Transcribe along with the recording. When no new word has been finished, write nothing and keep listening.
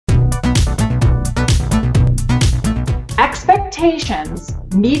Expectations,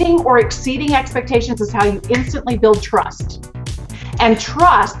 meeting or exceeding expectations is how you instantly build trust. And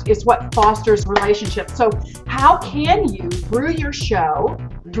trust is what fosters relationships. So how can you, through your show,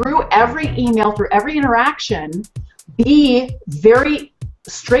 through every email, through every interaction, be very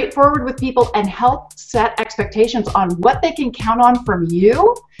straightforward with people and help set expectations on what they can count on from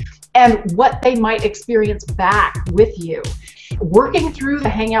you and what they might experience back with you? Working through the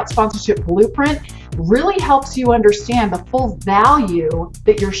Hangout Sponsorship Blueprint really helps you understand the full value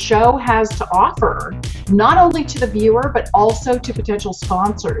that your show has to offer, not only to the viewer, but also to potential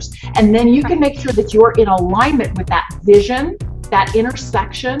sponsors. And then you can make sure that you're in alignment with that vision, that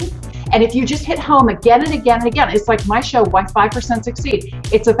intersection. And if you just hit home again and again and again, it's like my show, Why 5% Succeed.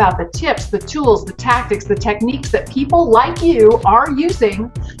 It's about the tips, the tools, the tactics, the techniques that people like you are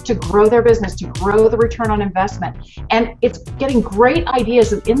using to grow their business, to grow the return on investment. And it's getting great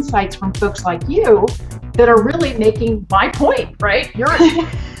ideas and insights from folks like you that are really making my point, right?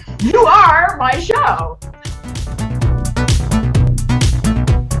 You are my show.